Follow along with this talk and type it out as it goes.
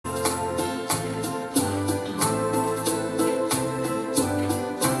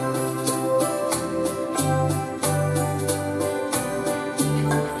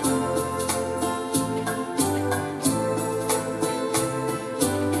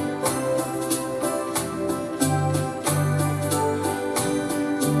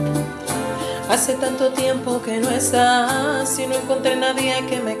Hace tanto tiempo que no estás y no encontré nadie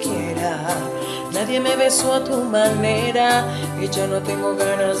que me quiera. Nadie me besó a tu manera y ya no tengo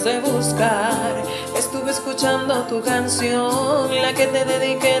ganas de buscar. Estuve escuchando tu canción, la que te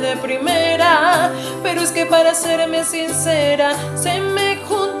dediqué de primera, pero es que para serme sincera, se me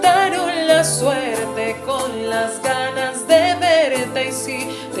juntaron la suerte con las ganas de verte. Y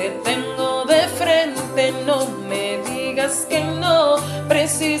si te tengo de frente, no me digas que no.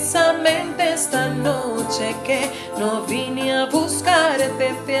 Precisamente esta noche que no vine a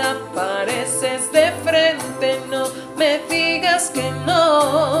buscarte, te apareces de frente, no me digas que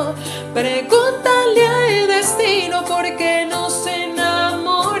no. Pregúntale al destino por qué nos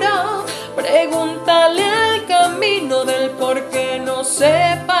enamoró. Pregúntale al camino del por qué nos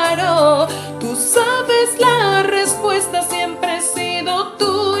separó. Tú sabes la respuesta, siempre he sido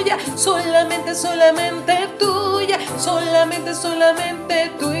tuya. Solamente, solamente tuya. Solamente,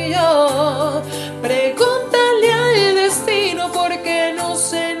 solamente tú y yo. Pregúntale al destino por qué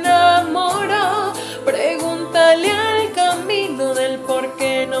nos enamoró. Pregúntale al camino del por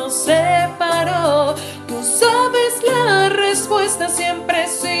qué nos separó. Tú sabes la respuesta, siempre he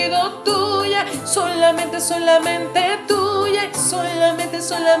sido tuya. Solamente, solamente tuya. Solamente,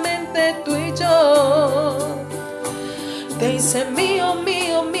 solamente tú y yo. Te hice mío,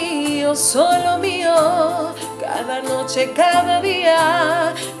 mío, mío, solo mío. Cada noche, cada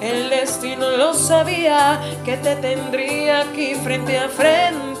día, el destino lo sabía, que te tendría aquí frente a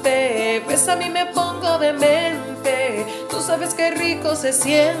frente. Pues a mí me pongo demente, tú sabes qué rico se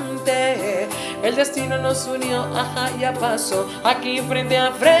siente. El destino nos unió, ajá, ya pasó, aquí frente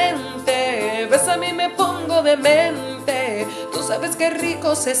a frente. Pues a mí me pongo demente, tú sabes qué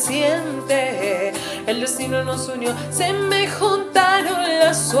rico se siente. El destino nos unió, se me juntaron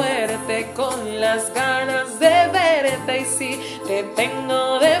la suerte con las ganas de verte. Y si te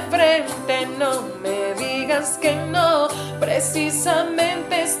tengo de frente, no me digas que no.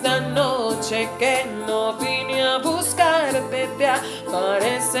 Precisamente esta noche que no vine a buscarte, te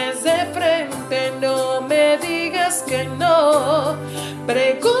apareces de frente, no me digas que no.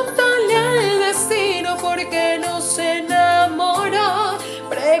 Pregúntale al destino por qué nos enamoró.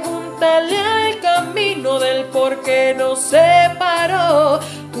 Pregúntale al camino del por qué nos separó.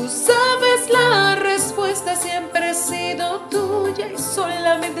 Tú sabes la respuesta, siempre he sido tuya. Y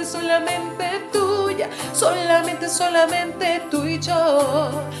solamente, solamente tuya. Solamente, solamente tú y yo.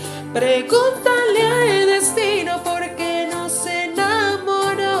 Pregúntale al destino por qué nos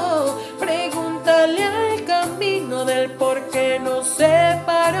enamoró. Pregúntale al camino del por qué nos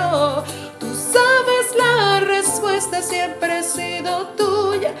separó. Tú sabes la respuesta, siempre he sido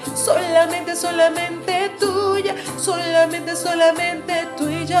tuya. Solamente, solamente tuya. Solamente, solamente tú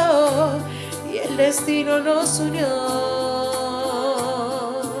y yo. Y el destino nos unió.